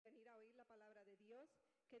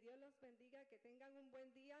Que Dios los bendiga, que tengan un buen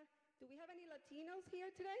día. Do we have any Latinos here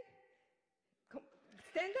today?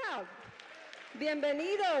 Stand up.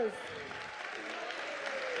 Bienvenidos.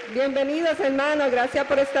 Bienvenidos, hermano. Gracias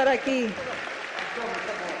por estar aquí.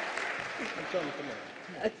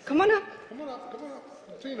 Come on up. Come on up, come on up.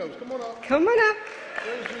 Latinos, come on up. Come on up.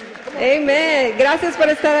 Come on. Amen. Gracias por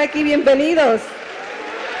estar aquí. Bienvenidos.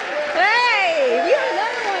 Hey, we have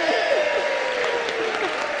another one.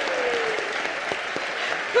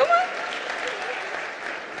 Come on.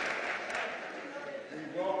 We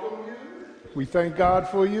welcome you. We thank God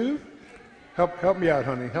for you. Help me out,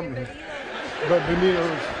 honey. Help me. But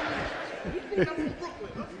Benito's.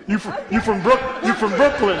 You from Brooklyn.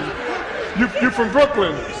 You from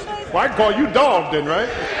Brooklyn. Well, I can call you dog then, right?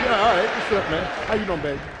 Yeah, all right. What's up, man? How you doing,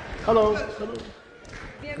 baby? Hello. Hello.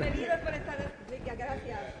 Bienvenidos por estar aquí.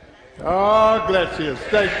 Gracias. Oh, gracias.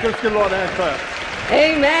 Thanks. Let's give Lord a hand clap.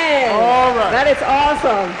 Amen. All right. That is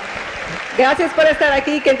awesome. Gracias por estar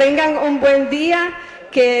aquí. Que tengan un buen día.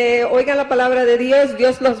 Que oigan la palabra de Dios.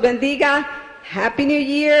 Dios los bendiga. Happy New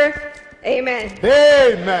Year. Amen.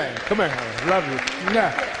 Amen. Come here, honey. Love you.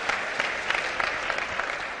 Yeah.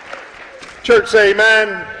 Church, say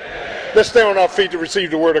amen. Let's stand on our feet to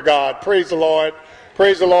receive the word of God. Praise the Lord.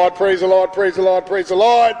 Praise the Lord. Praise the Lord. Praise the Lord. Praise the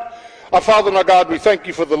Lord. Our Father and our God, we thank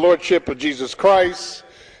you for the Lordship of Jesus Christ.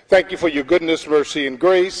 Thank you for your goodness, mercy, and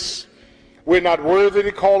grace. We're not worthy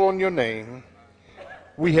to call on your name.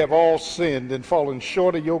 We have all sinned and fallen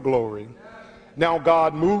short of your glory. Now,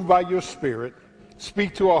 God, move by your Spirit.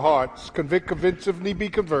 Speak to our hearts. Convict, if need be,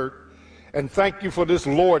 convert. And thank you for this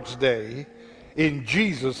Lord's Day. In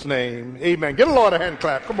Jesus' name, amen. Get a Lord a hand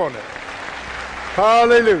clap. Come on now.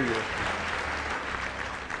 Hallelujah.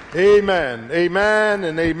 Amen. Amen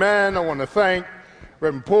and amen. I want to thank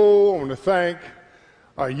Reverend Poole. I want to thank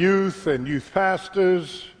our youth and youth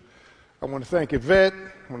pastors. I want to thank Yvette.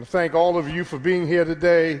 I want to thank all of you for being here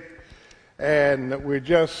today. And we're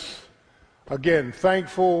just, again,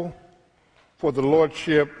 thankful for the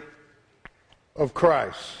Lordship of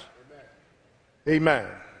Christ. Amen.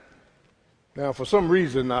 Now, for some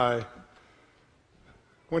reason, I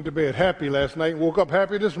went to bed happy last night and woke up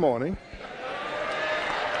happy this morning.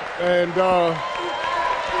 And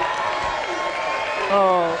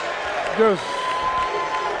just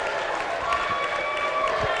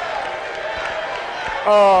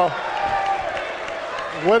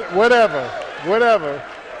whatever.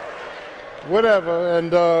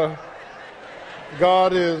 And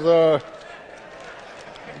God is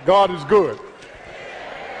good.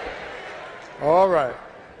 All right.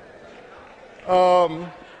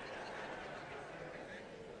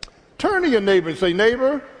 Turn to your neighbor and say,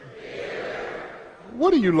 neighbor,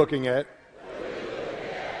 what are you looking at?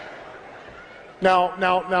 Now,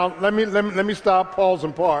 let me stop, pause,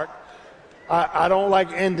 and park. I don't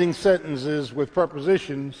like ending sentences with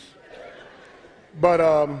prepositions,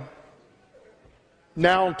 but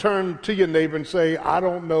now turn to your neighbor and say, I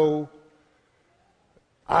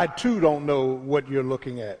too don't know what you're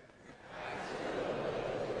looking at.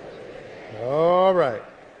 All right.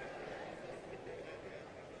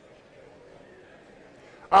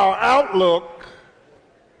 Our outlook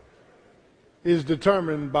is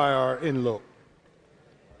determined by our inlook.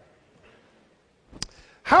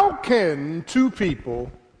 How can two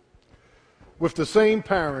people with the same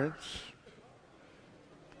parents,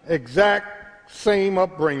 exact same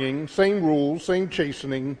upbringing, same rules, same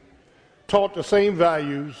chastening, taught the same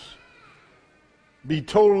values, be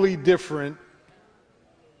totally different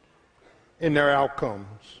in their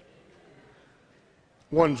outcomes?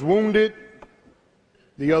 One's wounded,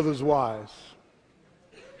 the other's wise.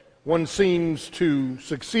 One seems to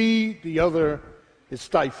succeed, the other is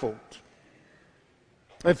stifled.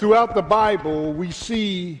 And throughout the Bible, we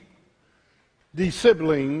see these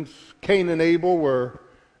siblings, Cain and Abel, were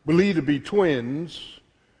believed to be twins.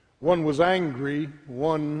 One was angry,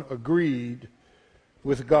 one agreed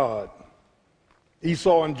with God.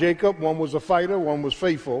 Esau and Jacob, one was a fighter, one was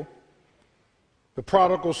faithful. The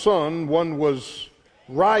prodigal son, one was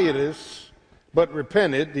riotous but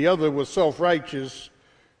repented, the other was self-righteous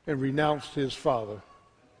and renounced his father.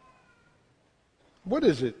 What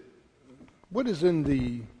is it? What is in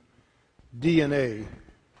the DNA?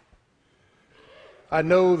 I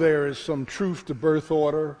know there is some truth to birth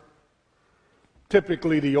order.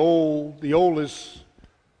 Typically the oldest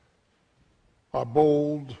are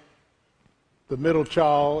bold, the middle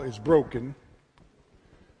child is broken,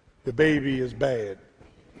 the baby is bad.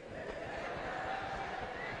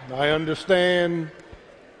 I understand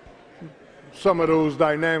some of those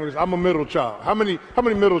dynamics. I'm a middle child. How many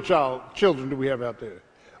middle children do we have out there?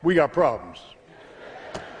 We got problems.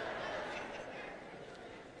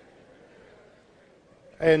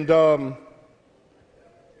 And,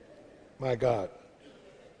 my God.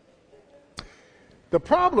 The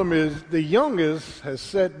problem is the youngest has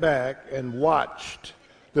sat back and watched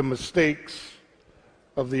the mistakes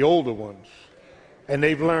of the older ones, and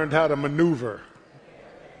they've learned how to maneuver.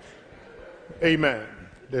 Amen.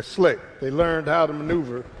 They're slick. They learned how to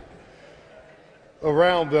maneuver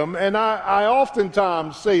around them. And I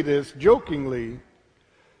oftentimes say this jokingly,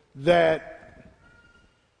 that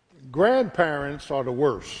grandparents are the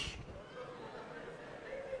worst.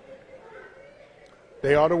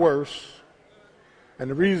 They are the worst. And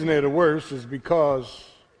the reason they're the worst is because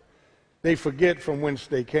they forget from whence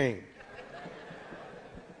they came.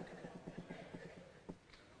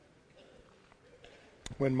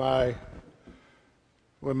 When my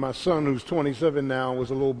son, who's 27 now,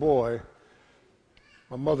 was a little boy,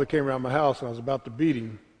 my mother came around my house and I was about to beat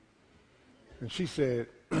him. And she said,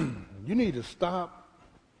 you need to stop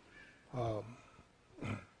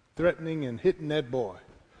threatening and hitting that boy.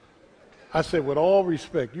 I said, with all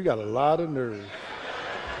respect, you got a lot of nerve.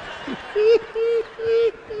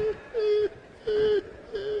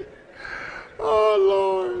 Oh,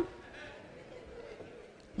 Lord.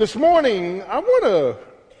 This morning, I want to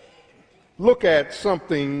look at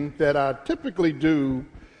something that I typically do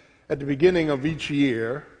at the beginning of each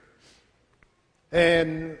year.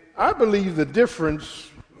 And I believe the difference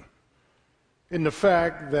in the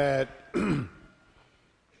fact that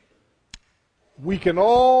we can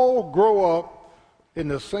all grow up in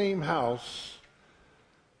the same house,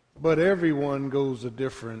 but everyone goes a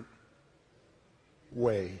different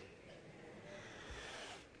way.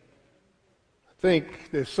 I think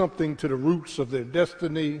there's something to the roots of their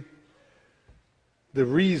destiny, the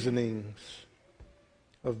reasonings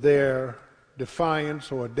of their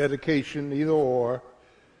defiance or dedication, either or,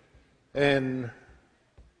 and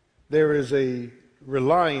there is a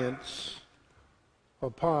reliance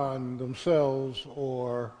upon themselves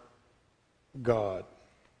or God.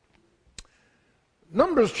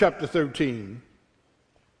 Numbers chapter 13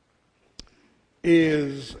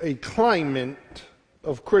 is a climate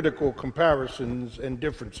of critical comparisons and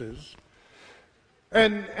differences.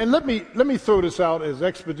 And let me throw this out as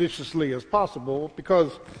expeditiously as possible,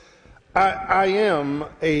 because I am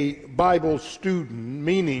a Bible student,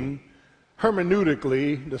 meaning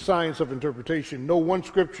hermeneutically, the science of interpretation. No one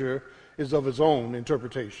scripture is of its own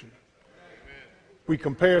interpretation. We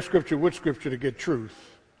compare scripture with scripture to get truth.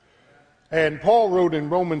 And Paul wrote in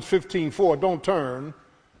Romans 15:4, don't turn,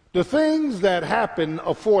 the things that happen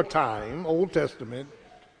aforetime, Old Testament,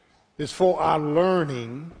 is for our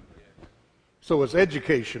learning. So it's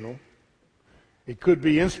educational. It could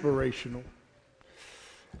be inspirational.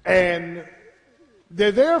 And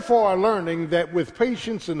they're there for our learning, that with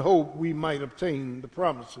patience and hope we might obtain the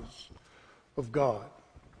promises of God.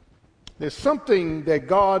 There's something that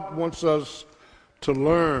God wants us to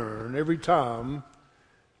learn every time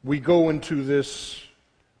we go into this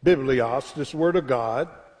Biblios, this Word of God.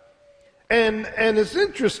 And it's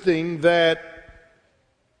interesting that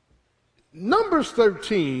Numbers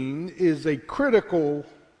 13 is a critical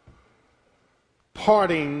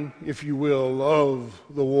parting, if you will, of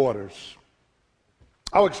the waters.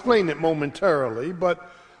 I'll explain it momentarily,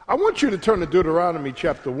 but I want you to turn to Deuteronomy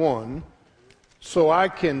chapter 1 so I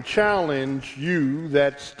can challenge you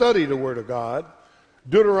that study the Word of God.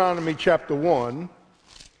 Deuteronomy chapter 1,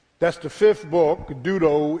 that's the fifth book.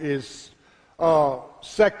 Deuto is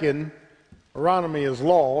second, Deuteronomy is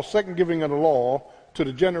law, second giving of the law to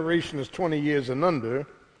the generation is 20 years and under,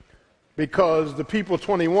 because the people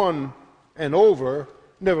 21 and over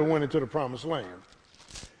never went into the promised land.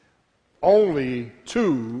 Only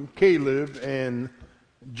two, Caleb and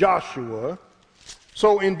Joshua.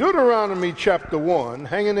 So in Deuteronomy chapter 1,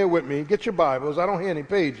 hang in there with me, get your Bibles, I don't hear any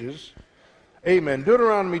pages. Amen.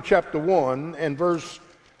 Deuteronomy chapter 1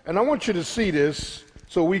 and I want you to see this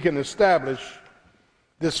so we can establish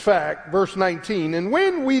this fact. Verse 19, and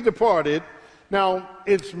when we departed, now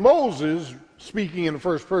it's Moses speaking in the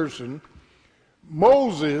first person.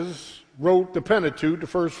 Moses wrote the Pentateuch, the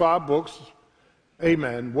first 5 books.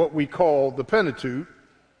 Amen. What we call the Pentateuch.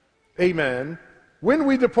 Amen. When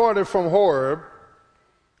we departed from Horeb,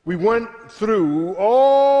 we went through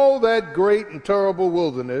all that great and terrible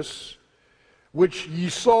wilderness, which ye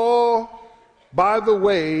saw by the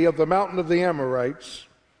way of the mountain of the Amorites,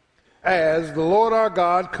 as the Lord our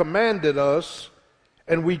God commanded us,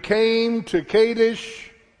 and we came to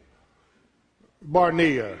Kadesh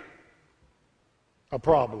Barnea. A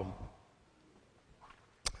problem.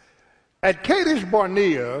 At Kadesh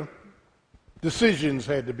Barnea, decisions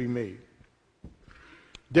had to be made.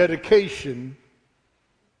 Dedication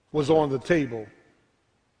was on the table.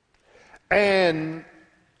 And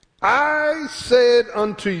I said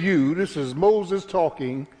unto you, this is Moses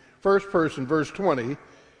talking, first person, verse 20,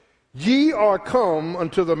 ye are come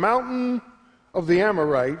unto the mountain of the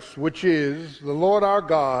Amorites, which is the Lord our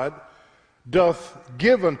God doth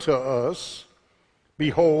give unto us.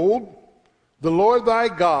 Behold, the Lord thy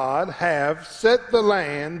God hath set the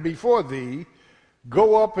land before thee.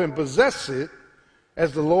 Go up and possess it,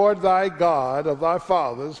 as the Lord thy God of thy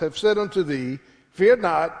fathers have said unto thee. Fear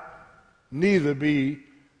not, neither be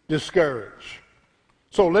discouraged.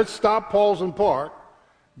 So let's stop, pause, and park.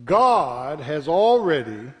 God has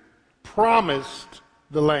already promised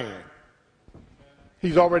the land.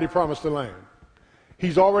 He's already promised the land.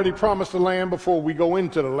 He's already promised the land before we go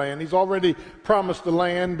into the land. He's already promised the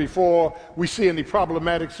land before we see any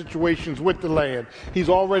problematic situations with the land. He's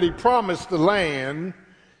already promised the land,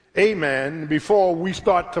 amen, before we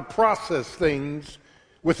start to process things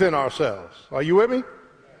within ourselves. Are you with me?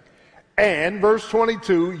 And verse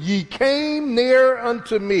 22, ye came near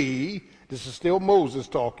unto me, this is still Moses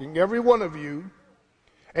talking, every one of you,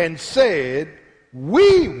 and said,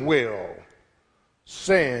 we will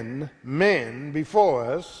send men before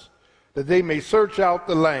us that they may search out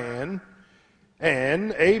the land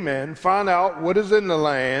and, amen, find out what is in the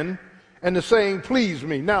land, and the saying pleased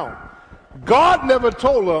me. Now, God never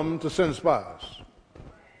told them to send spies.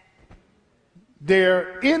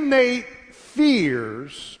 Their innate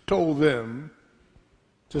fears told them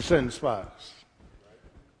to send spies.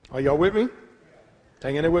 Are y'all with me?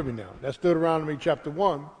 Hang in there with me now. That's Deuteronomy chapter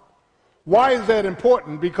 1. Why is that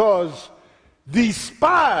important? Because these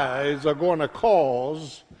spies are going to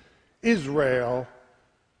cause Israel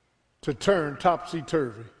to turn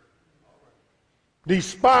topsy-turvy. These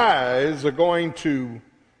spies are going to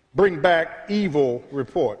bring back evil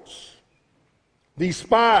reports. These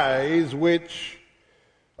spies, which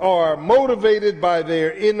are motivated by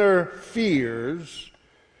their inner fears,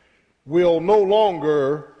 will no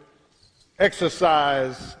longer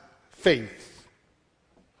exercise faith.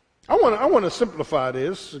 I want to simplify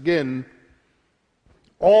this. Again,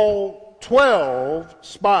 all 12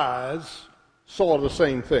 spies saw the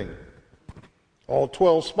same thing. All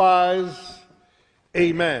 12 spies,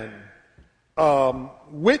 amen,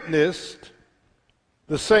 witnessed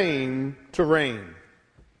the same terrain.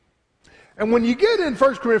 And when you get in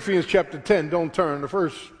 1 Corinthians chapter 10, don't turn, the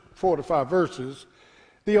first 4 to 5 verses,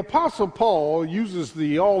 the Apostle Paul uses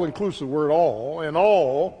the all-inclusive word all, and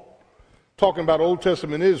all, talking about Old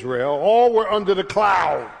Testament Israel, all were under the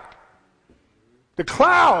cloud. The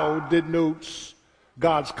cloud denotes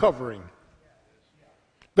God's covering.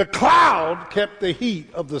 The cloud kept the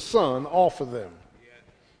heat of the sun off of them.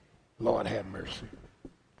 Lord have mercy.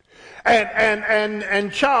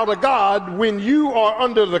 And child of God, when you are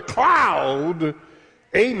under the cloud,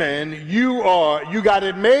 amen, you got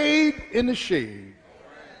it made in the shade.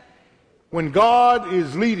 When God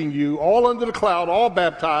is leading you, all under the cloud, all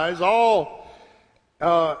baptized, all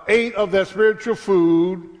ate of that spiritual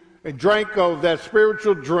food, and drank of that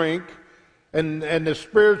spiritual drink, and the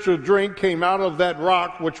spiritual drink came out of that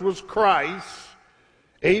rock, which was Christ.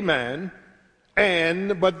 Amen.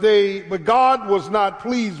 But God was not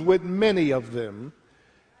pleased with many of them.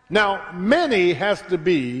 Now, many has to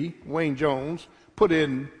be, Wayne Jones, put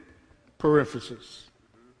in parentheses.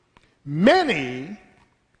 Many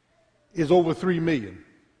is over 3 million.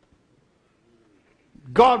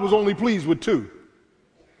 God was only pleased with 2.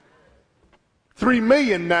 3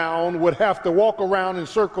 million now would have to walk around in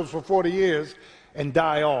circles for 40 years and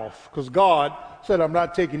die off, because God said, I'm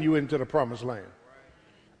not taking you into the promised land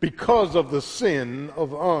because of the sin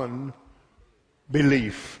of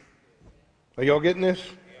unbelief. Are y'all getting this?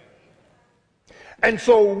 And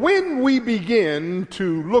so when we begin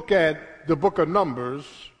to look at the book of Numbers,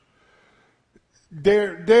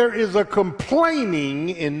 there is a complaining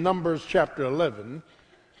in Numbers chapter 11.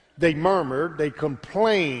 They murmured, they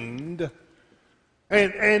complained,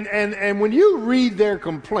 and when you read their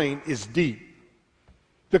complaint, it's deep.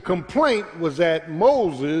 The complaint was at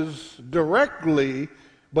Moses directly,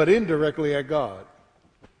 but indirectly at God.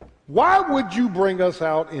 Why would you bring us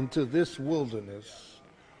out into this wilderness?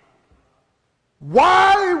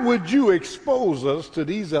 Why would you expose us to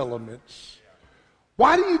these elements?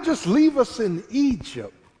 Why do you just leave us in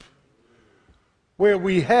Egypt, where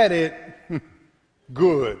we had it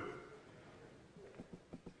good?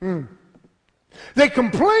 They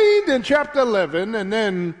complained in chapter 11, and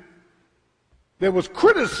then there was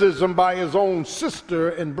criticism by his own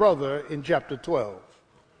sister and brother in chapter 12.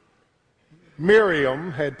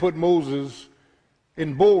 Miriam had put Moses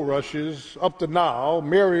in bulrushes up the Nile.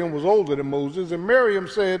 Miriam was older than Moses, and Miriam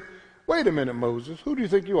said, wait a minute, Moses, who do you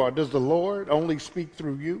think you are? Does the Lord only speak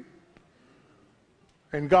through you?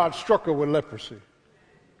 and God struck her with leprosy.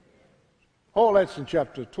 All that's in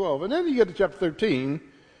chapter 12. And then you get to chapter 13,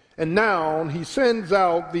 and now he sends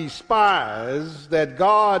out these spies that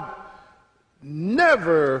God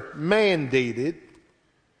never mandated.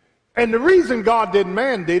 And the reason God didn't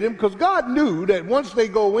mandate them, because God knew that once they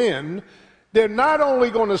go in, they're not only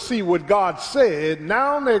going to see what God said,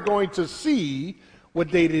 now they're going to see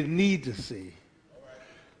what they didn't need to see.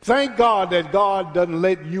 Thank God that God doesn't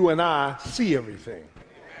let you and I see everything.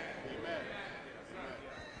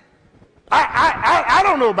 I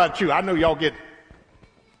don't know about you. I know y'all get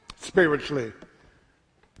spiritually,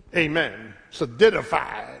 amen,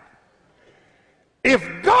 solidified. If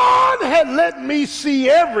God had let me see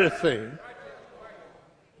everything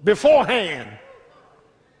beforehand,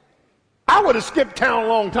 I would have skipped town a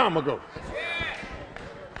long time ago.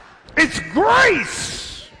 It's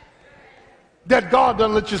grace that God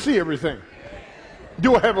doesn't let you see everything.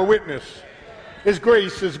 Do I have a witness? It's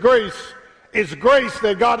grace, it's grace. It's grace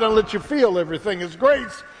that God doesn't let you feel everything. It's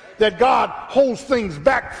grace that God holds things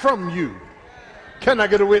back from you. Can I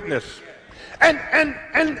get a witness?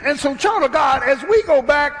 And so, child of God, as we go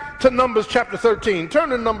back to Numbers chapter 13, turn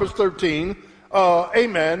to Numbers 13,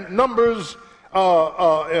 amen. Numbers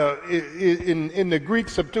in the Greek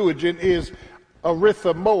Septuagint is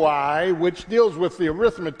arithmoi, which deals with the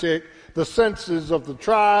arithmetic, the census of the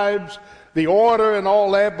tribes, the order and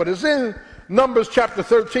all that, but it's in Numbers chapter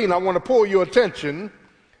 13. I want to pull your attention.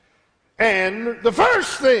 And the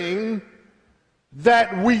first thing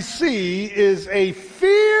that we see is a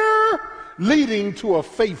fear leading to a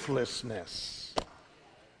faithlessness.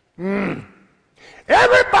 Everybody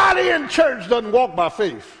in church doesn't walk by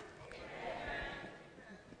faith.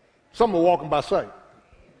 Some are walking by sight.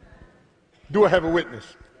 Do I have a witness?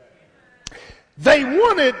 They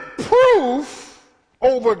wanted proof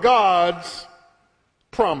over God's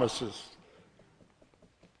promises.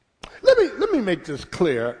 Let me make this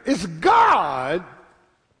clear. It's God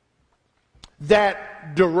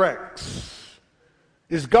that directs.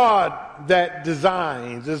 It's God that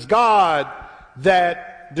designs. It's God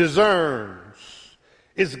that discerns.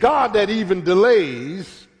 It's God that even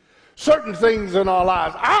delays certain things in our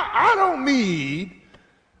lives. I don't need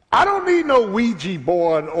no Ouija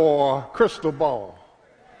board or crystal ball.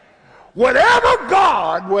 Whatever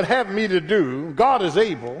God would have me to do, God is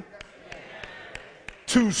able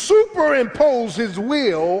to superimpose his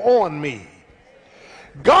will on me.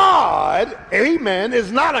 God, amen,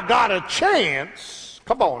 is not a God of chance.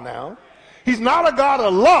 Come on now. He's not a God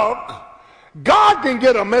of luck. God can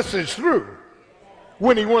get a message through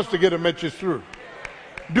when he wants to get a message through.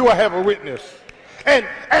 Do I have a witness? And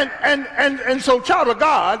so, child of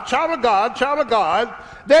God,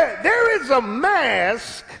 there is a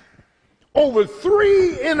mask over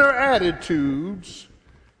three inner attitudes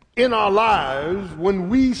in our lives when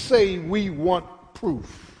we say we want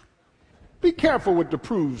proof. Be careful with the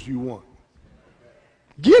proofs you want.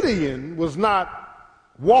 Gideon was not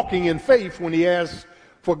walking in faith when he asked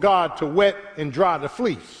for God to wet and dry the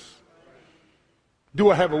fleece.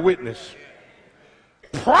 Do I have a witness?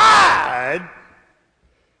 Pride,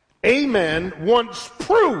 amen, wants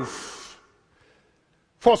proof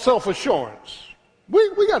for self-assurance.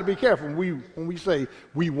 We got to be careful when we say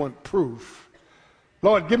we want proof.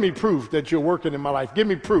 Lord, give me proof that you're working in my life. Give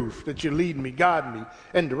me proof that you're leading me, guiding me,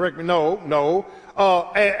 and direct me. No.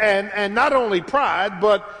 And not only pride,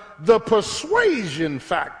 but the persuasion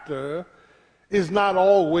factor is not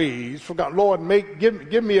always for God. Lord,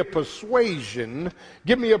 give me a persuasion.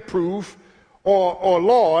 Give me a proof. Or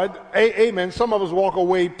Lord, amen, some of us walk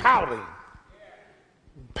away pouting.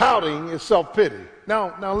 Pouting is self-pity.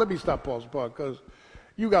 Now let me stop, pause, because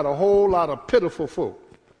you got a whole lot of pitiful folk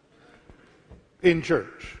in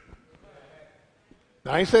church.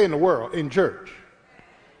 Now, I ain't saying the world, in church.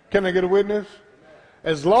 Can I get a witness?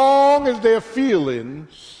 As long as their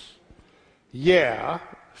feelings,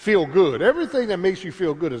 feel good. Everything that makes you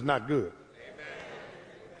feel good is not good.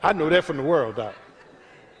 I know that from the world, Doc.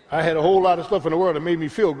 I had a whole lot of stuff in the world that made me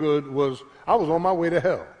feel good. I was on my way to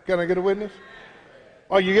hell. Can I get a witness?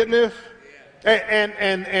 Are you getting this?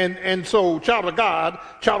 And so, child of God,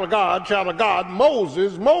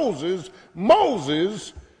 Moses,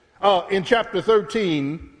 in chapter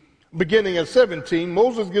 13, beginning at 17,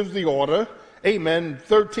 Moses gives the order, amen,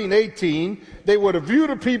 13, 18, they were to view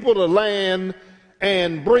the people, the land,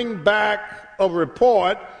 and bring back a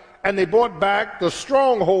report, and they brought back the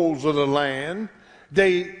strongholds of the land.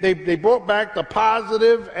 They brought back the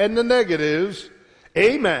positive and the negatives,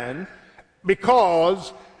 amen,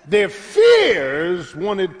 because their fears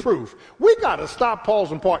wanted proof. We got to stop,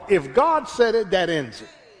 pause, and part. If God said it, that ends it.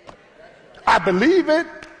 I believe it.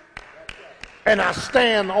 and I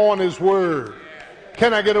stand on his word.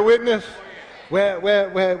 Can I get a witness?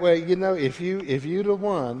 Well, you know, if you the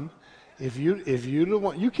one,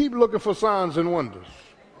 you keep looking for signs and wonders.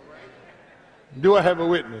 Do I have a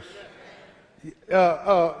witness?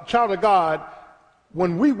 Child of God,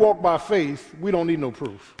 when we walk by faith, we don't need no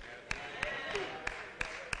proof.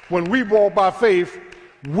 When we walk by faith,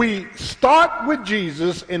 we start with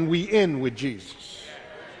Jesus and we end with Jesus.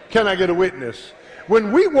 Can I get a witness?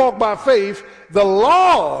 When we walk by faith, the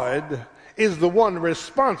Lord is the one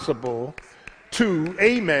responsible to,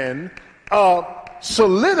 amen,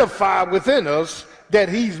 solidify within us that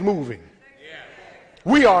he's moving.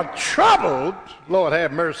 We are troubled, Lord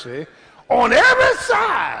have mercy, on every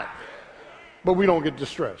side, but we don't get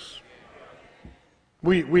distressed.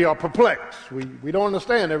 We are perplexed. We don't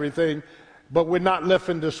understand everything, but we're not left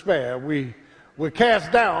in despair. We're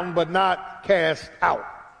cast down, but not cast out.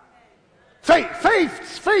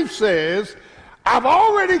 Faith says, I've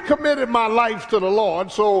already committed my life to the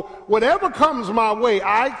Lord, so whatever comes my way,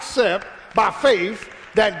 I accept by faith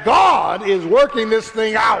that God is working this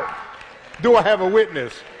thing out. Do I have a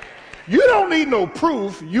witness? You don't need no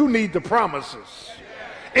proof, you need the promises.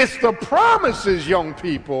 It's the promises, young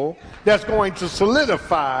people, that's going to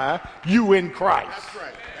solidify you in Christ. That's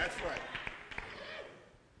right. That's right.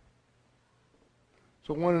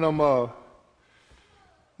 So one of them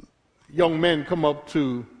young men come up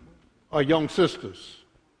to our young sisters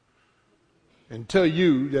and tell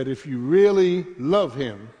you that if you really love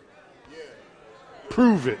him,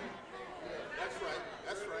 prove it. That's right.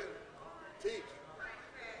 That's right. Teach.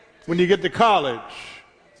 When you get to college,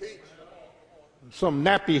 Teach. some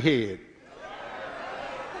nappy head,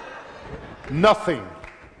 nothing,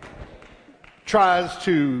 tries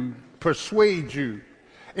to persuade you.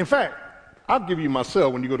 In fact, I'll give you my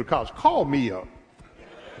cell when you go to college. Call me up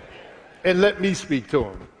and let me speak to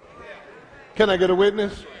him. Can I get a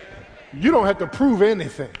witness? You don't have to prove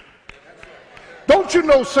anything. Don't you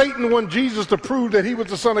know Satan wanted Jesus to prove that he was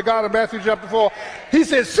the Son of God in Matthew chapter 4? He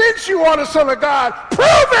said, since you are the Son of God,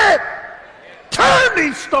 prove it! Turn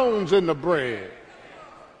these stones into bread.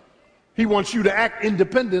 He wants you to act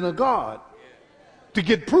independent of God to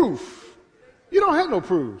get proof. You don't have no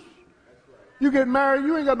proofs. You get married,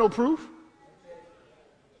 you ain't got no proof.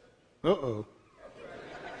 Uh-oh.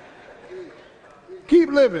 Keep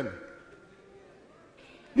living.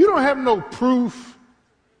 You don't have no proof,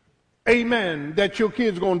 amen, that your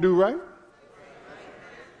kid's going to do right.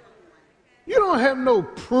 You don't have no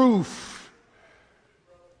proof,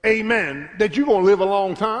 amen, that you're going to live a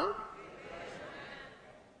long time.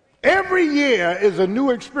 Every year is a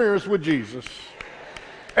new experience with Jesus,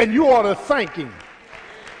 and you ought to thank him.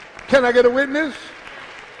 Can I get a witness?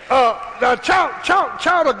 The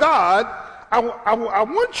child of God, I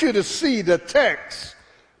want you to see the text.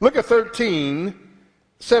 Look at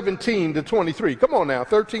 13:17 to 23. Come on now,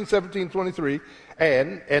 13:17, 23.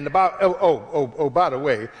 And about, by the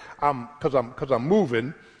way, because I'm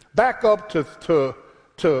moving, back up to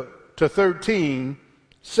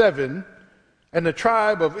 13:7. And the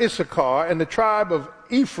tribe of Issachar and the tribe of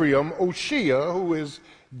Ephraim, Oshea, who is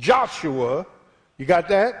Joshua. You got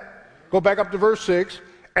that? Go back up to verse 6.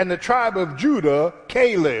 And the tribe of Judah,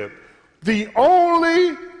 Caleb. The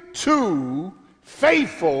only two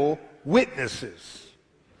faithful witnesses.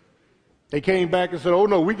 They came back and said, oh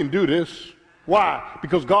no, we can do this. Why?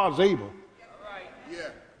 Because God's able.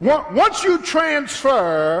 Once you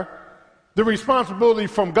transfer the responsibility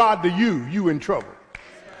from God to you, you in trouble.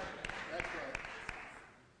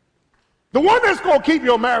 The one that's going to keep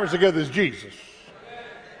your marriage together is Jesus.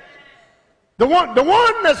 The one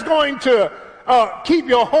that's going to keep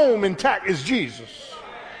your home intact is Jesus.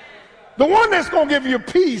 The one that's going to give you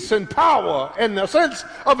peace and power and the sense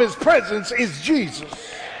of his presence is Jesus.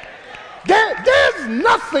 There's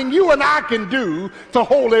nothing you and I can do to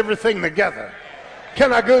hold everything together.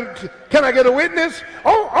 Can I get a witness?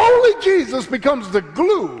 Only Jesus becomes the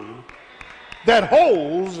glue that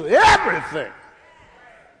holds everything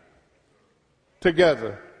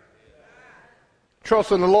together.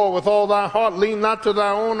 Trust in the Lord with all thy heart, lean not to thy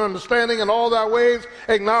own understanding, in all thy ways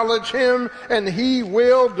acknowledge him, and he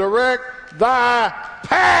will direct thy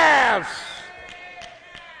paths.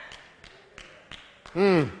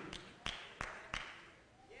 They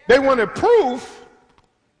wanted proof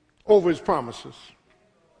over his promises.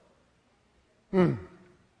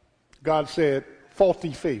 God said,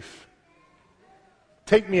 faulty faith.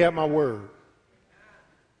 Take me at my word.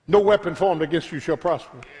 No weapon formed against you shall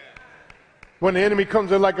prosper. When the enemy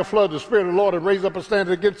comes in like a flood, the Spirit of the Lord will raise up a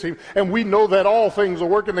standard against him. And we know that all things are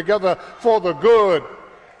working together for the good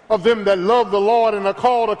of them that love the Lord and are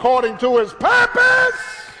called according to his purpose.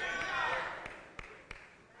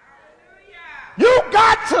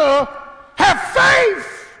 got to have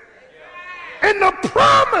faith in the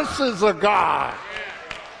promises of God.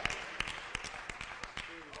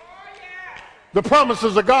 The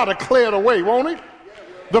promises of God are cleared away, won't it?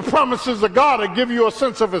 The promises of God will give you a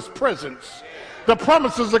sense of his presence. The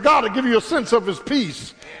promises of God will give you a sense of his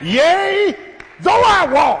peace. Yea, though I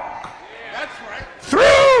walk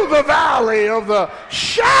through the valley of the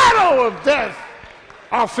shadow of death,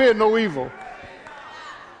 I'll fear no evil.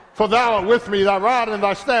 For thou art with me, thy rod and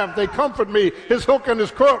thy staff, they comfort me. His hook and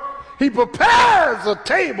his crook, he prepares a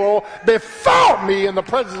table before me in the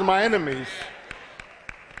presence of my enemies.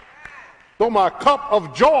 Though my cup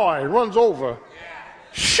of joy runs over,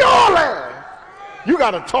 surely you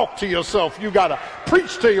got to talk to yourself. You got to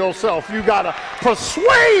preach to yourself. You got to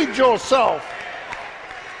persuade yourself.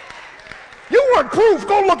 You weren't proof.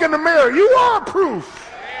 Go look in the mirror. You are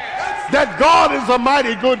proof that God is a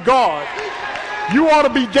mighty good God. You ought to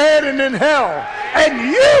be dead and in hell. And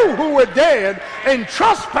you who were dead in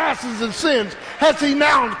trespasses and sins has he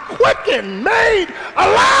now quickened, made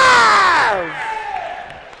alive.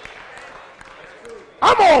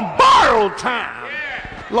 I'm on borrowed time.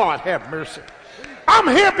 Lord have mercy. I'm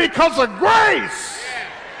here because of grace.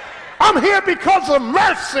 I'm here because of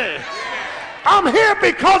mercy. I'm here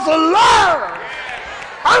because of love.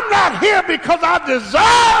 I'm not here because I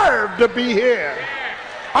deserve to be here.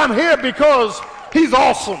 I'm here because he's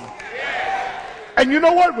awesome. And you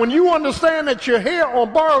know what? When you understand that you're here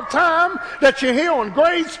on borrowed time, that you're here on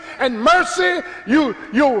grace and mercy, you're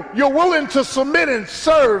willing to submit and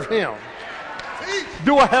serve him.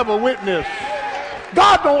 Do I have a witness?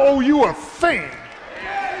 God don't owe you a thing.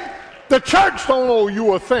 The church don't owe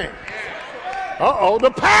you a thing.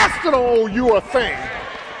 The pastor don't owe you a thing.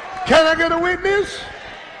 Can I get a witness?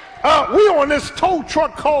 We on this tow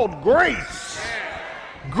truck called grace.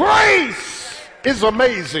 Grace is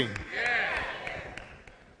amazing.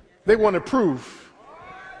 They wanted proof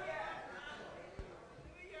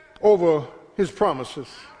over his promises.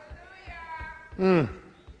 But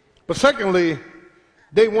secondly,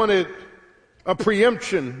 they wanted a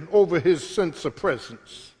preemption over his sense of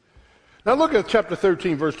presence. Now look at chapter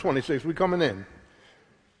 13, verse 26. We're coming in.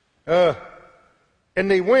 And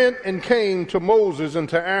they went and came to Moses and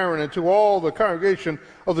to Aaron and to all the congregation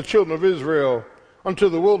of the children of Israel unto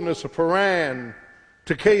the wilderness of Paran,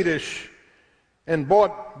 to Kadesh, and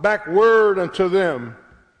brought back word unto them.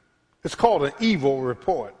 It's called an evil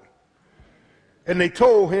report. And they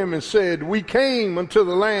told him and said, we came unto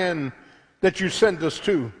the land that you sent us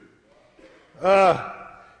to.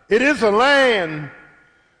 It is a land,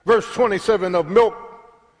 verse 27, of milk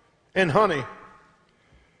and honey.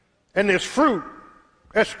 And there's fruit,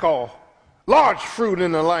 eshkol, large fruit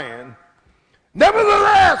in the land.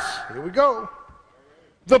 Nevertheless, here we go,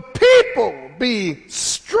 the people be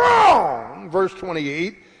strong, verse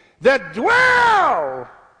 28, that dwell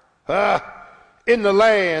in the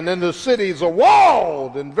land, and the cities are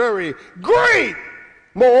walled and very great.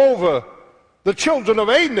 Moreover, the children of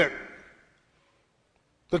Anak,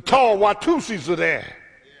 the tall Watusis are there.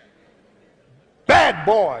 Bad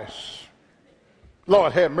boys.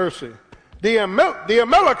 Lord have mercy. The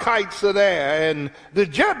Amalekites are there, and the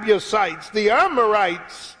Jebusites, the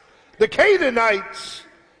Amorites, the Canaanites,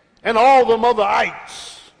 and all the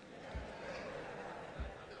otherites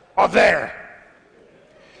are there.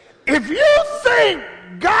 If you think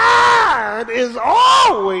God is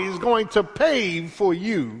always going to pave for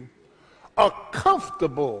you a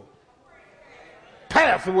comfortable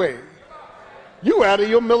pathway, you out of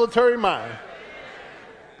your military mind.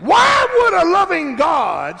 Why would a loving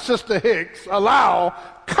God, Sister Hicks, allow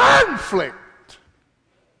conflict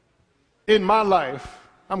in my life?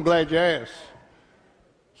 I'm glad you asked.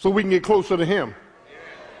 So we can get closer to him.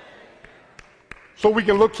 So we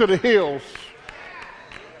can look to the hills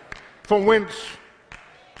from whence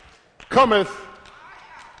cometh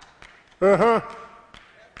our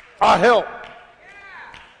help.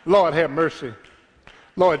 Lord have mercy.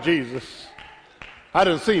 Lord Jesus. I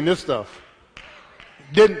done seen this stuff.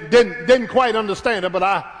 Didn't quite understand it, but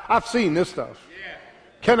I've seen this stuff.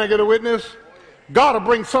 Can I get a witness? God will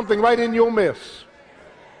bring something right in your midst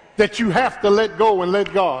that you have to let go and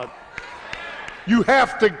let God. You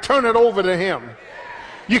have to turn it over to him.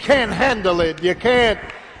 You can't handle it. You can't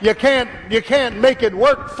make it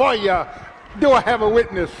work for you. Do I have a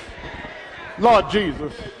witness? Lord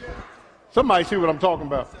Jesus. Somebody see what I'm talking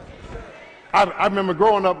about. I remember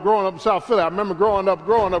growing up in South Philly. I remember growing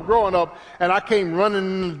up, and I came running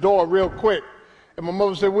in the door real quick. And my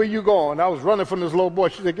mother said, where you going? I was running from this little boy.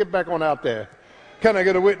 She said, get back on out there. Can I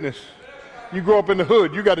get a witness? You grow up in the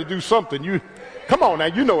hood. You got to do something. Come on now.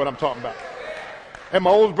 You know what I'm talking about. And my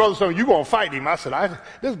oldest brother said, you going to fight him. I said,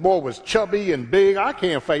 this boy was chubby and big. I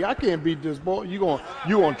can't fight. I can't beat this boy. You going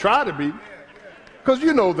to try to beat him. Because,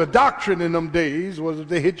 you know, the doctrine in them days was if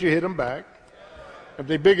they hit you, hit them back. If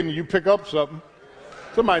they bigger than you, pick up something.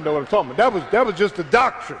 Somebody know what I'm talking about. That was just the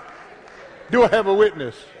doctrine. Do I have a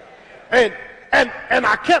witness? And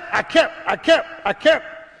I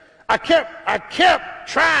kept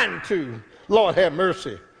trying to, Lord have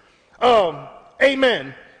mercy.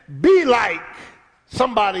 Amen. Be like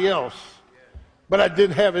somebody else, but I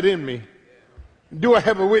didn't have it in me. Do I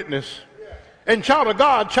have a witness? And child of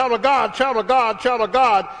God,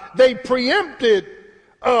 they preempted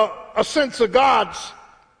a sense of God's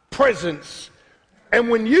presence. And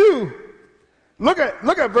when you look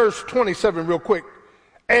at verse 27 real quick,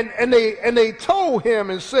 and they told him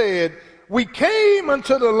and said, we came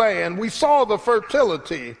unto the land, we saw the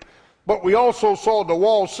fertility, but we also saw the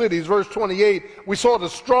walled cities. Verse 28, we saw the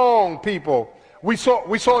strong people. We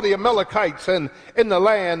saw the Amalekites in the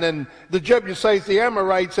land, and the Jebusites, the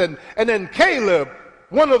Amorites, and then Caleb,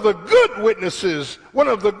 one of the good witnesses, one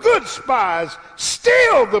of the good spies,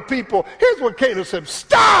 still the people. Here's what Caleb said: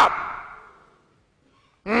 stop!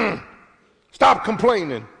 Stop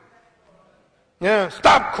complaining. Yeah,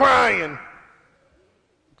 stop crying.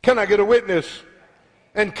 Can I get a witness?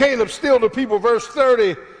 And Caleb stilled the people, verse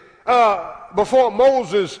 30, before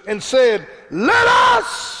Moses and said, let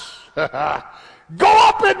us go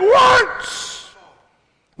up at once.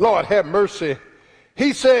 Lord have mercy.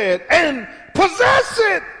 He said, and possess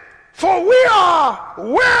it, for we are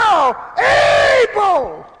well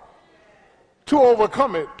able to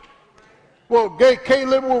overcome it. Well,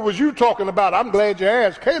 Caleb, what was you talking about? I'm glad you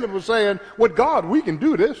asked. Caleb was saying, with God, we can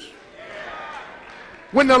do this.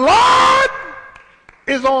 When the Lord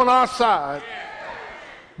is on our side,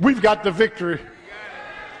 we've got the victory.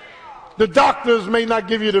 The doctors may not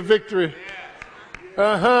give you the victory.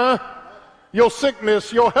 Your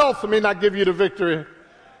sickness, your health may not give you the victory.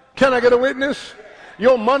 Can I get a witness?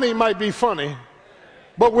 Your money might be funny,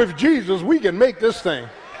 but with Jesus, we can make this thing.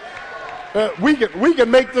 We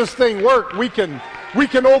can make this thing work. We can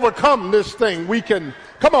overcome this thing.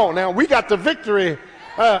 Come on now. We got the victory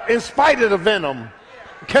in spite of the venom.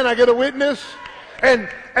 Can I get a witness? And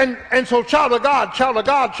so, child of God,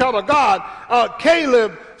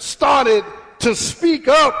 Caleb started to speak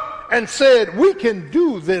up and said, we can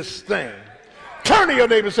do this thing. Turn to your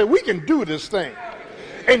neighbor and say, we can do this thing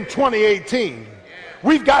in 2018.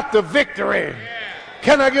 We've got the victory.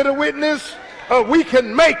 Can I get a witness? We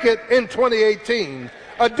can make it in 2018.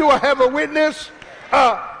 Do I have a witness?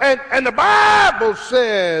 And the Bible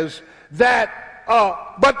says that,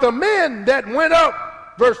 but the men that went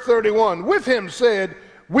up, verse 31, with him said,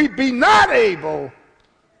 we be not able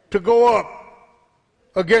to go up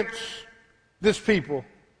against this people,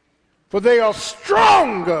 for they are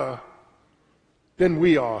stronger than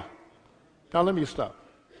we are. Now let me stop.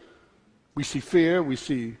 We see fear, we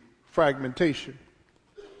see fragmentation.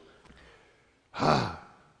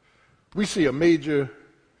 We see a major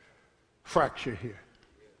fracture here.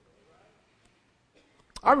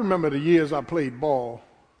 I remember the years I played ball,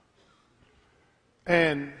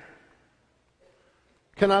 and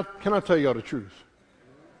can I tell y'all the truth?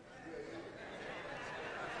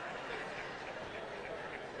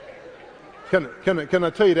 Can I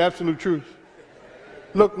tell you the absolute truth?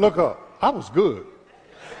 Look up. I was good.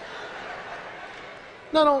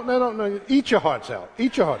 No. Eat your hearts out.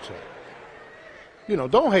 Eat your hearts out. You know,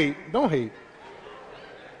 don't hate.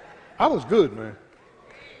 I was good, man.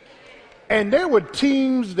 And there were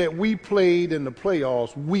teams that we played in the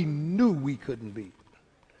playoffs we knew we couldn't beat.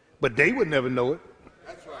 But they would never know it.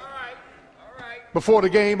 That's right. All right. Before the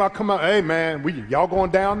game, I come out, hey, man, y'all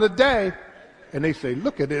going down today. And they say,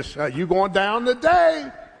 look at this. You going down today.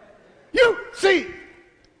 You see,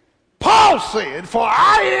 Paul said, for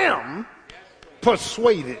I am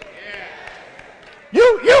persuaded.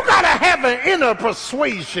 You got to have an inner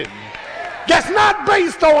persuasion that's not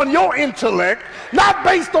based on your intellect, not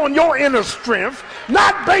based on your inner strength,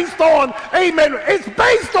 not based on, amen, it's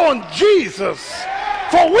based on Jesus.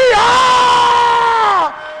 For we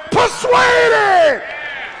are persuaded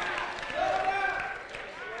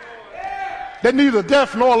that neither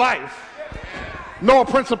death nor life, nor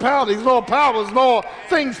principalities, nor powers, nor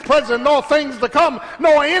things present, nor things to come,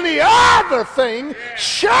 nor any other thing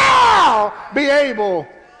shall be able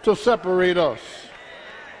to separate us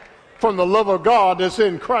from the love of God that's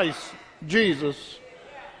in Christ Jesus.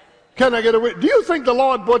 Can I get away? Do you think the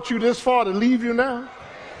Lord brought you this far to leave you now?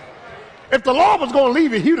 If the Lord was going to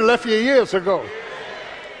leave you, he'd have left you years ago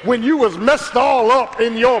when you was messed all up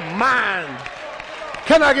in your mind.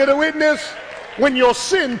 Can I get a witness? When your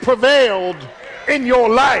sin prevailed in your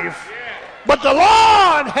life. But the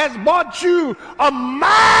Lord has brought you a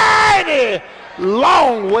mighty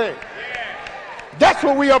long way. That's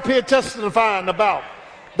what we up here testifying about.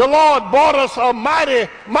 The Lord brought us a mighty,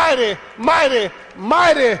 mighty, mighty,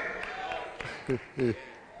 mighty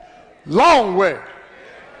long way.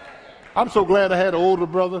 I'm so glad I had an older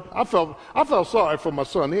brother. I felt sorry for my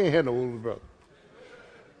son. He ain't had no older brother.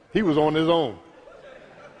 He was on his own.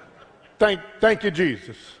 Thank you,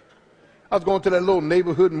 Jesus. I was going to that little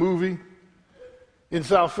neighborhood movie in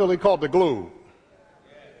South Philly called The Globe.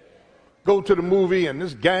 Go to the movie, and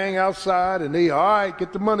this gang outside, and they, all right,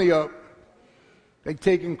 get the money up. They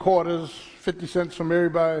taking quarters, 50 cents from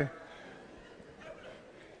everybody.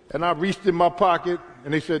 And I reached in my pocket,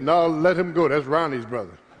 and they said, no, let him go. That's Ronnie's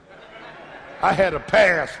brother. I had a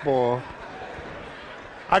pass, boy.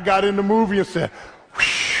 I got in the movie and said,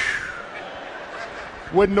 whoosh.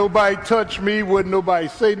 Wouldn't nobody touch me, wouldn't nobody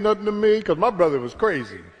say nothing to me, because my brother was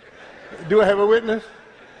crazy. Do I have a witness?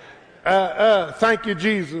 Thank you,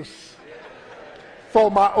 Jesus,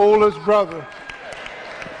 for my oldest brother.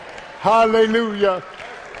 Hallelujah.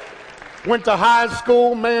 Went to high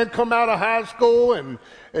school, man, come out of high school, and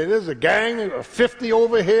there's a gang, 50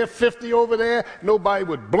 over here, 50 over there. Nobody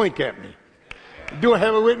would blink at me. Do I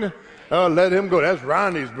have a witness? Let him go. That's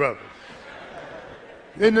Ronnie's brother.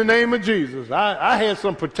 In the name of Jesus. I had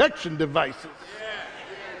some protection devices.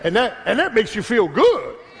 And that makes you feel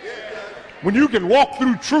good. When you can walk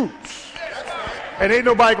through troops and ain't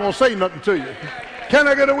nobody going to say nothing to you. Can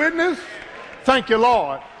I get a witness? Thank you,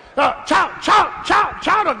 Lord.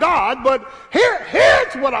 Child of God, but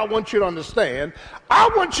here's what I want you to understand. I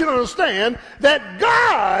want you to understand that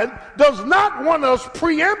God does not want us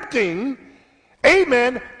preempting,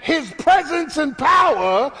 amen, his presence and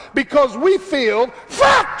power because we feel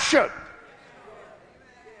fractured.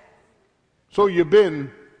 So you've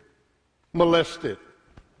been molested.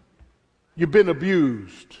 You've been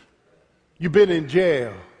abused. You've been in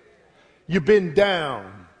jail. You've been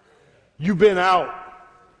down. You've been out.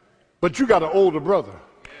 But you got an older brother.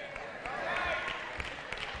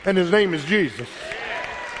 And his name is Jesus.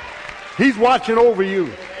 He's watching over you.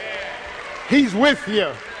 He's with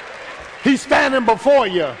you. He's standing before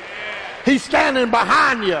you. He's standing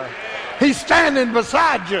behind you. He's standing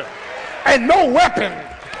beside you. And no weapon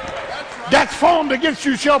that's formed against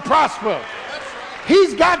you shall prosper.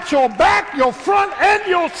 He's got your back, your front, and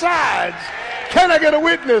your sides. Can I get a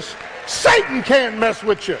witness? Satan can't mess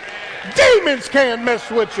with you. Demons can't mess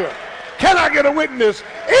with you. Can I get a witness?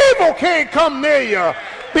 Evil can't come near you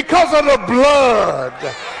because of the blood.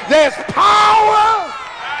 There's power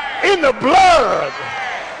in the blood.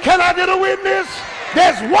 Can I get a witness?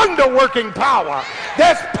 There's wonder-working power.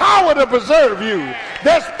 There's power to preserve you.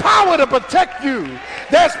 There's power to protect you.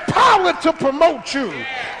 There's power to promote you.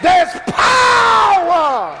 There's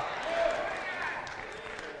power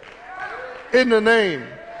in the name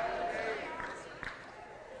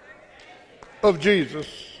of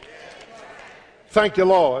Jesus. Thank you,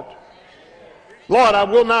 Lord. Lord, I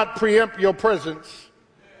will not preempt your presence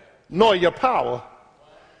nor your power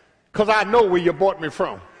because I know where you brought me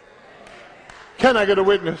from. Can I get a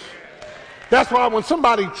witness? That's why when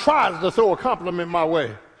somebody tries to throw a compliment my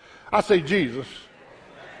way, I say, Jesus.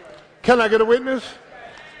 Can I get a witness?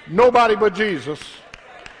 Nobody but Jesus.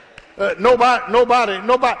 Nobody.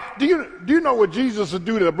 Do you know what Jesus will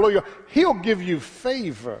do to blow you? He'll give you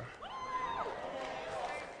favor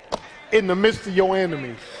in the midst of your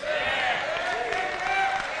enemies.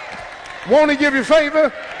 Won't he give you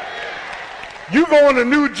favor? You go on a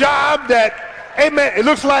new job that, amen, it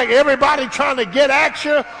looks like everybody trying to get at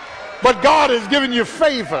you, but God is giving you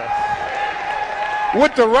favor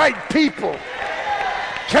with the right people.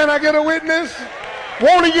 Can I get a witness?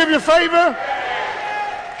 Won't he give you favor?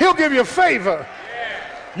 He'll give you favor.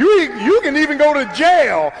 You can even go to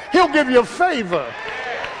jail. He'll give you favor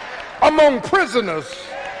among prisoners.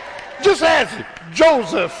 Just ask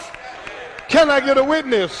Joseph. Can I get a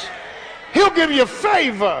witness? He'll give you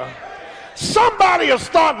favor. Somebody will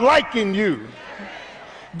start liking you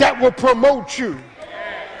that will promote you,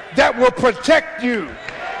 that will protect you.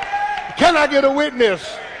 Can I get a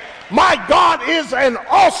witness? My God is an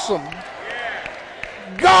awesome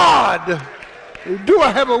God. Do I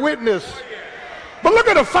have a witness? But look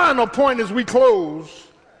at the final point as we close.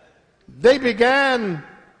 They began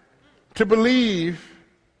to believe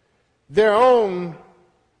their own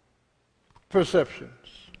perceptions.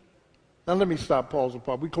 Now let me stop, pause the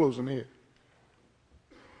part. We're closing here.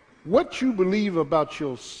 What you believe about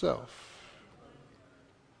yourself,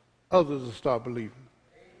 others will start believing.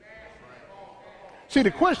 See,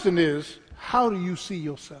 the question is, how do you see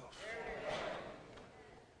yourself?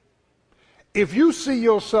 If you see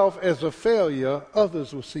yourself as a failure,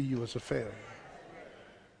 others will see you as a failure.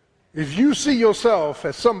 If you see yourself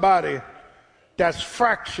as somebody that's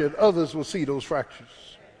fractured, others will see those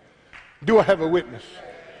fractures. Do I have a witness?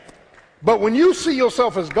 But when you see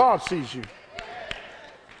yourself as God sees you,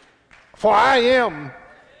 for I am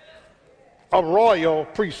a royal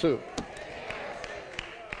priesthood.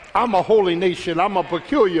 I'm a holy nation. I'm a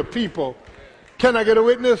peculiar people. Can I get a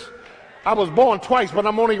witness? I was born twice, but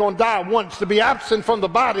I'm only going to die once. To be absent from the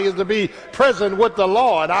body is to be present with the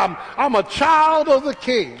Lord. I'm a child of the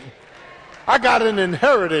King. I got an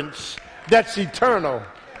inheritance that's eternal.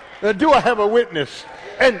 Do I have a witness?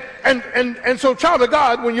 And so, child of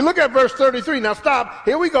God, when you look at verse 33, now stop.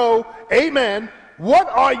 Here we go. Amen. What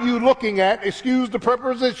are you looking at? Excuse the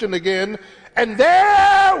preposition again. And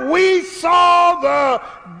there we saw the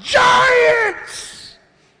giants,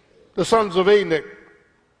 the sons of Anak,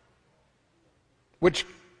 which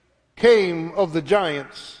came of the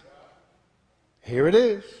giants. Here it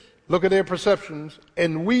is. Look at their perceptions.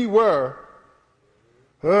 And we were.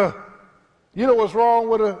 You know what's wrong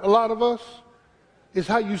with a lot of us? Is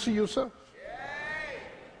how you see yourself.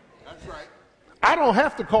 That's right. I don't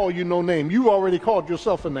have to call you no name. You already called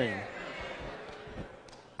yourself a name.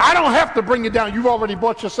 I don't have to bring you down. You've already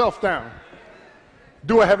brought yourself down.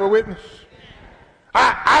 Do I have a witness?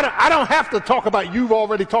 I don't have to talk about you. You've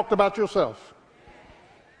already talked about yourself.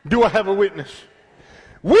 Do I have a witness?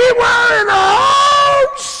 We were in our own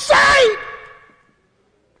sight.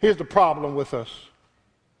 Here's the problem with us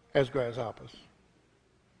as grasshoppers.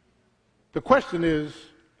 The question is,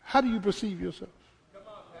 how do you perceive yourself?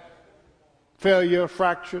 Failure,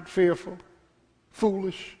 fractured, fearful,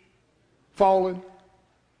 foolish, fallen.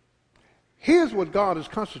 Here's what God is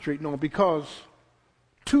concentrating on, because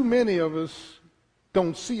too many of us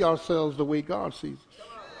don't see ourselves the way God sees us.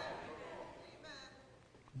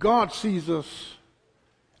 God sees us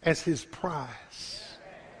as his prize.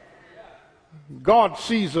 God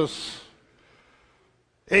sees us,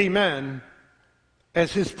 amen,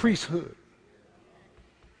 as his priesthood.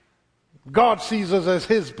 God sees us as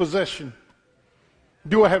his possession.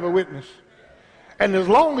 Do I have a witness? And as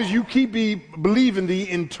long as you keep believing the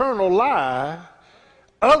internal lie,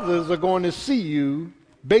 others are going to see you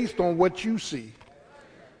based on what you see.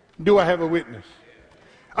 Do I have a witness?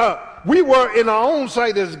 We were in our own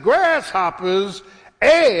sight as grasshoppers,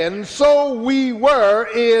 and so we were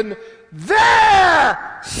in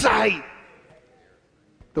their sight.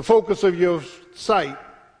 The focus of your sight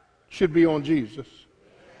should be on Jesus.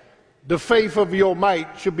 The faith of your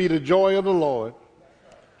might should be the joy of the Lord.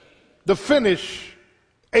 The finish,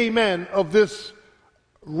 amen, of this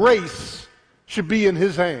race should be in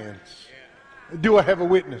his hands. Do I have a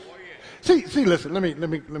witness? See, listen, let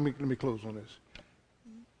me close on this.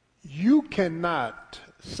 You cannot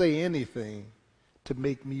say anything to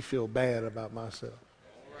make me feel bad about myself.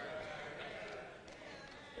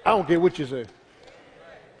 I don't care what you say.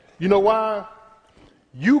 You know why?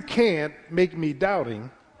 You can't make me doubting,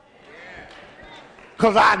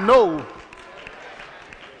 because I know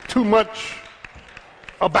too much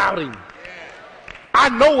about him. I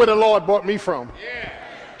know where the Lord brought me from.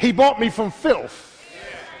 He brought me from filth.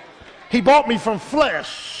 He brought me from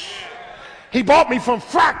flesh. He brought me from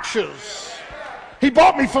fractures. He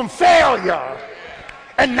brought me from failure.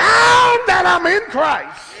 And now that I'm in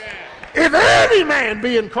Christ, if any man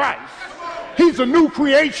be in Christ, he's a new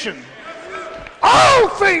creation. All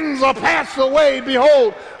things are passed away.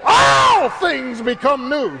 Behold, all things become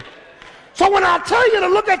new. So when I tell you to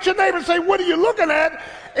look at your neighbor and say, what are you looking at?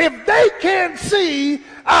 If they can't see,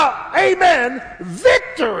 amen,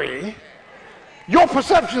 victory, your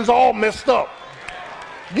perceptions are all messed up.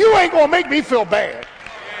 You ain't going to make me feel bad.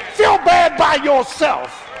 Feel bad by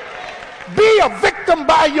yourself. Be a victim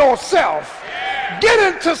by yourself.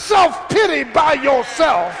 Get into self-pity by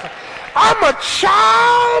yourself. I'm a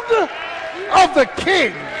child of the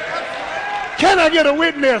King. Can I get a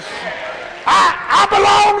witness? I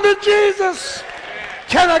belong to Jesus.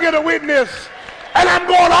 Can I get a witness? And I'm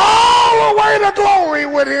going all the way to glory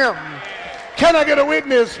with him. Can I get a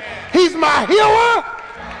witness? He's my healer.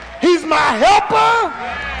 He's my helper.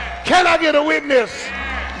 Can I get a witness?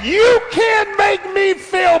 You can't make me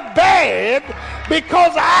feel bad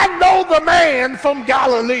because I know the man from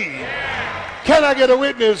Galilee. Can I get a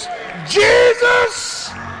witness?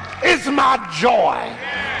 Jesus is my joy.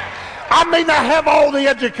 I may not have all the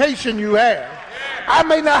education you have. I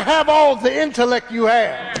may not have all the intellect you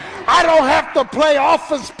have. I don't have to play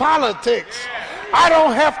office politics. I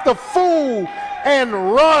don't have to fool and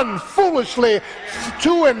run foolishly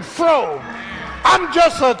to and fro. I'm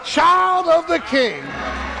just a child of the King.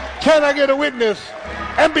 Can I get a witness?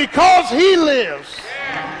 And because he lives,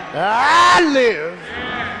 I live.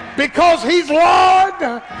 Because he's Lord,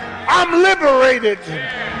 I'm liberated.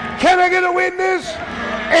 Can I get a witness?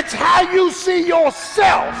 It's how you see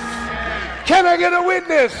yourself. Can I get a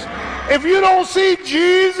witness? If you don't see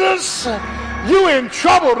Jesus, you in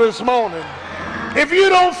trouble this morning. If you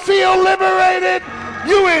don't feel liberated,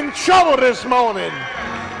 you in trouble this morning.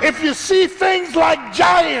 If you see things like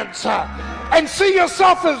giants and see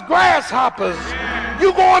yourself as grasshoppers,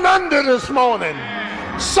 you're going under this morning.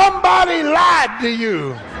 Somebody lied to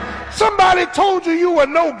you. Somebody told you you were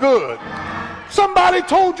no good. Somebody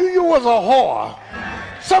told you you was a whore.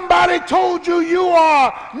 Somebody told you you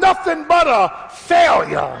are nothing but a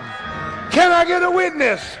failure. Can I get a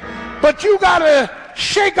witness? But you got to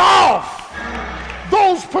shake off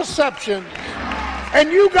those perceptions.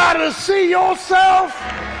 And you got to see yourself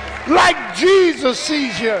like Jesus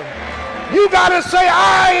sees you. You got to say,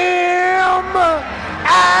 I am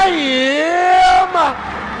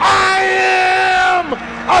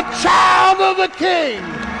a child of the King.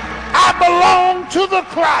 I belong to the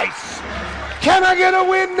Christ. Can I get a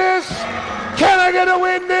witness? Can I get a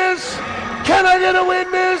witness? Can I get a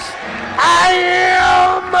witness? I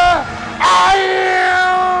am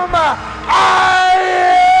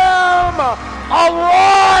a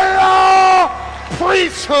royal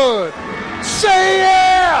priesthood. Say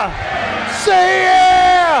yeah, say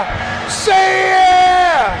yeah, say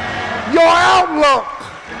yeah. Your outlook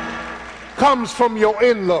comes from your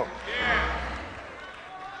in-look.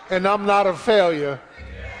 And I'm not a failure.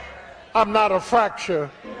 I'm not a fracture.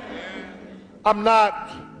 I'm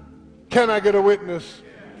not, can I get a witness,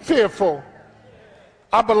 fearful.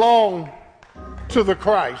 I belong to the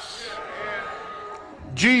Christ.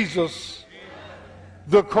 Jesus,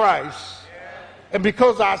 the Christ. And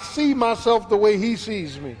because I see myself the way he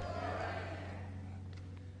sees me,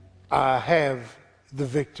 I have the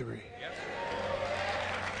victory.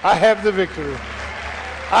 I have the victory.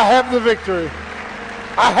 I have the victory.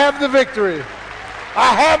 I have the victory.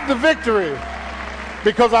 I have the victory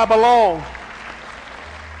because I belong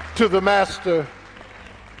to the Master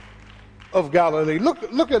of Galilee.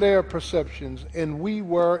 Look at their perceptions. And we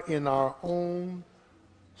were in our own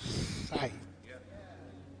sight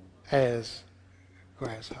as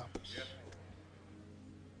grasshoppers.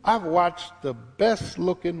 I've watched the best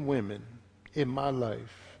looking women in my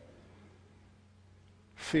life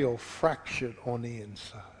feel fractured on the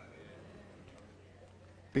inside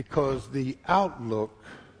because the outlook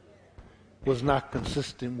was not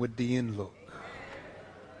consistent with the in-look.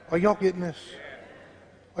 Are y'all getting this?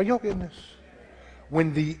 Are y'all getting this?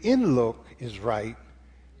 When the in-look is right,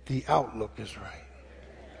 the outlook is right.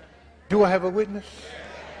 Do I have a witness?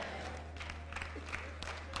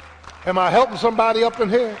 Am I helping somebody up in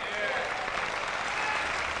here?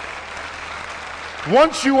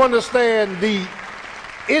 Once you understand the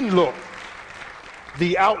in-look,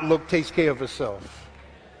 the outlook takes care of itself.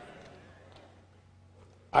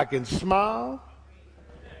 I can smile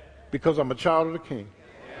because I'm a child of the King.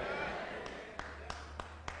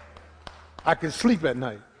 I can sleep at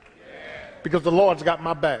night because the Lord's got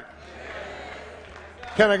my back.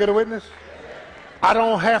 Can I get a witness? I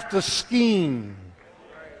don't have to scheme.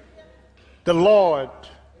 The Lord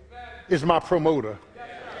is my promoter.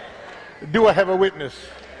 Do I have a witness?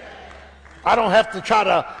 I don't have to try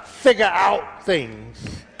to figure out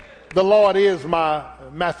things. The Lord is my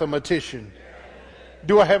mathematician.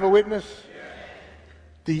 Do I have a witness?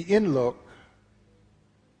 The in-look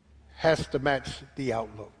has to match the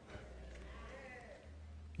outlook.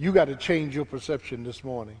 You got to change your perception this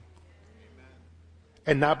morning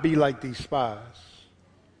and not be like these spies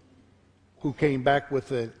who came back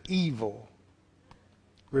with an evil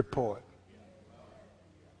report.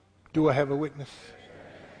 Do I have a witness?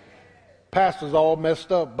 Pastor's all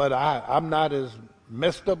messed up, but I'm not as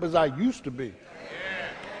messed up as I used to be.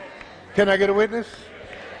 Can I get a witness?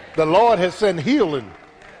 The Lord has sent healing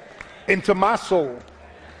into my soul.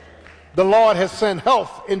 The Lord has sent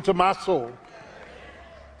health into my soul.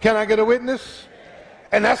 Can I get a witness?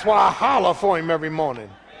 And that's why I holler for him every morning.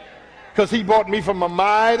 Because he brought me from a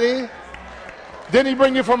mighty, didn't he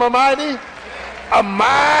bring you from a mighty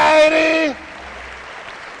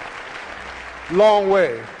long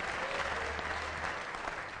way.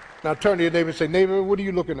 Now turn to your neighbor and say, neighbor, what are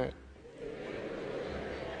you looking at?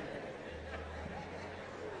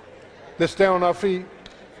 Let's stay on our feet.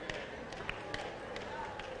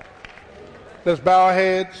 Let's bow our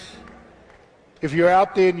heads. If you're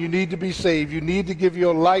out there and you need to be saved, you need to give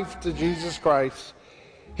your life to Jesus Christ.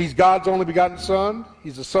 He's God's only begotten Son.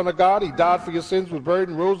 He's the Son of God. He died for your sins, was buried,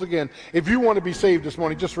 and rose again. If you want to be saved this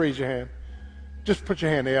morning, just raise your hand. Just put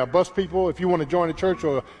your hand there. Bus people, if you want to join the church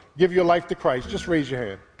or give your life to Christ, just raise your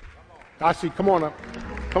hand. I see. Come on up.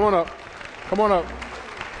 Come on up. Come on up.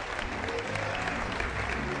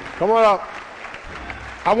 Come on up.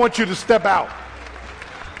 I want you to step out.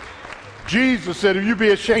 Jesus said, if you be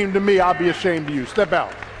ashamed of me, I'll be ashamed of you. Step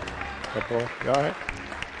out. Up, all right?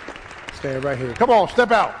 Stand right here. Come on,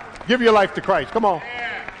 step out. Give your life to Christ. Come on.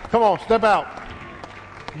 Come on, step out.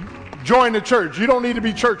 Join the church. You don't need to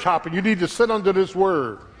be church hopping. You need to sit under this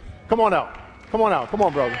word. Come on out. Come on out. Come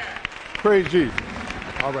on, brother. Praise Jesus.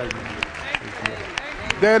 All right.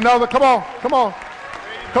 There another. Come on. Come on.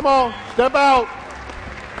 Come on. Step out.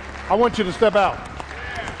 I want you to step out.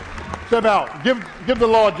 Step out. Give the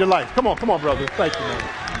Lord your life. Come on, brother. Thank you, man.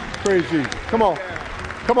 Praise Jesus. Come on.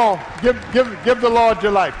 Come on. Give the Lord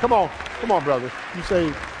your life. Come on, brother. You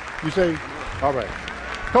say, all right.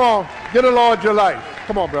 Come on. Give the Lord your life.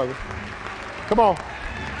 Come on, brother. Come on.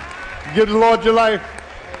 Give the Lord your life.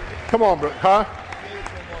 Come on, brother. Huh?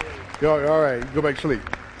 All right. Go back to sleep.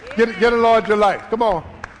 Give the Lord your life. Come on.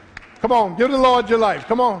 Come on. Give the Lord your life.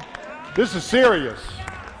 Come on. This is serious.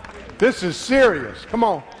 This is serious. Come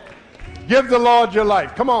on. Give the Lord your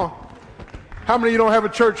life. Come on. How many of you don't have a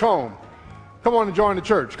church home? Come on and join the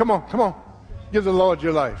church. Come on. Come on. Give the Lord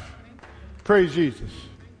your life. Praise Jesus.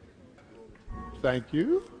 Thank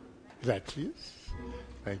you. That's it.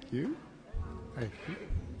 Thank you. Thank you.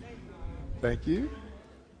 Thank you.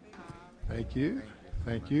 Thank you.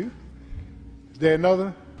 Thank you. Is there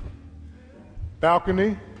another?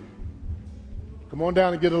 Balcony? Come on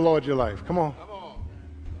down and give the Lord your life. Come on.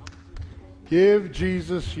 Give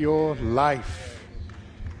Jesus your life.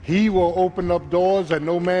 He will open up doors that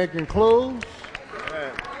no man can close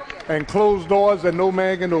and close doors that no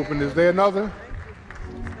man can open. Is there another?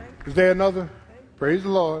 Is there another? Praise the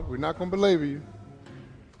Lord. We're not going to belabor you.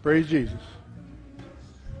 Praise Jesus.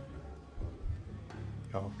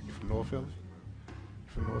 Oh, you from North Philly?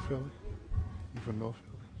 You from North Philly? You from North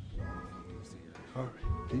Philly? All right.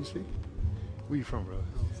 DC? Where you from, brother?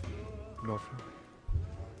 North Philly?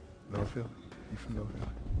 North Philly? You from North Philly?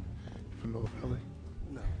 You from North Philly?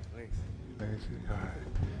 No, thanks. Thanks. All right.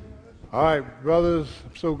 All right, brothers.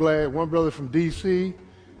 I'm so glad. One brother from DC,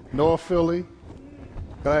 North Philly,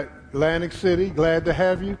 Atlantic City. Glad to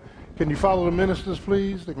have you. Can you follow the ministers,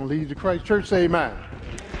 please? They're going to lead you to Christ. Church, say amen.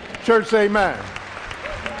 Church, say amen.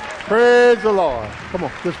 Praise the Lord. Come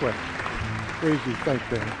on, this way. Praise you. Thank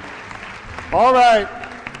you. All right.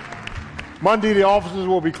 Monday, the offices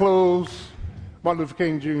will be closed. Martin Luther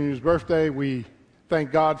King Jr.'s birthday. We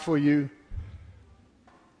thank God for you.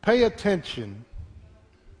 Pay attention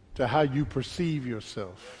to how you perceive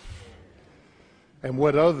yourself and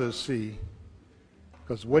what others see,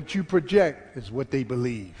 because what you project is what they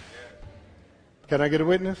believe. Can I get a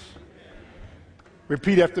witness?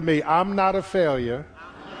 Repeat after me. I'm not a failure.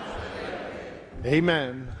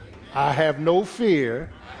 Amen. I have no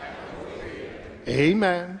fear.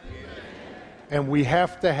 Amen. And we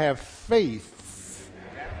have to have faith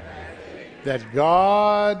that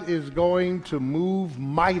God is going to move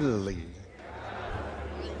mightily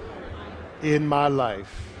in my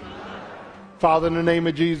life. Father, in the name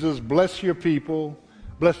of Jesus, bless your people.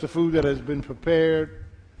 Bless the food that has been prepared.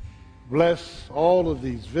 Bless all of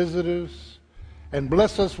these visitors. And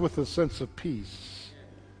bless us with a sense of peace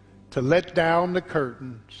to let down the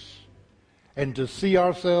curtains and to see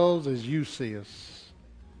ourselves as you see us.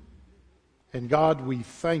 And God, we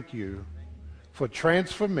thank you for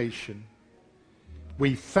transformation.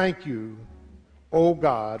 We thank you, oh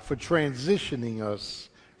God, for transitioning us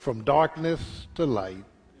from darkness to light.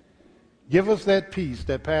 Give us that peace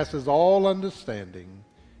that passes all understanding.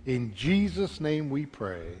 In Jesus' name we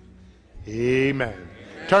pray. Amen.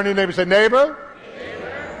 Turn to your neighbor and say, neighbor,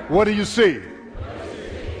 what do you see?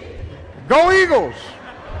 Go Eagles!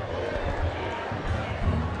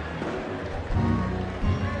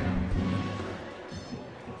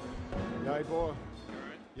 All right, boy.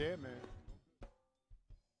 Yeah, man.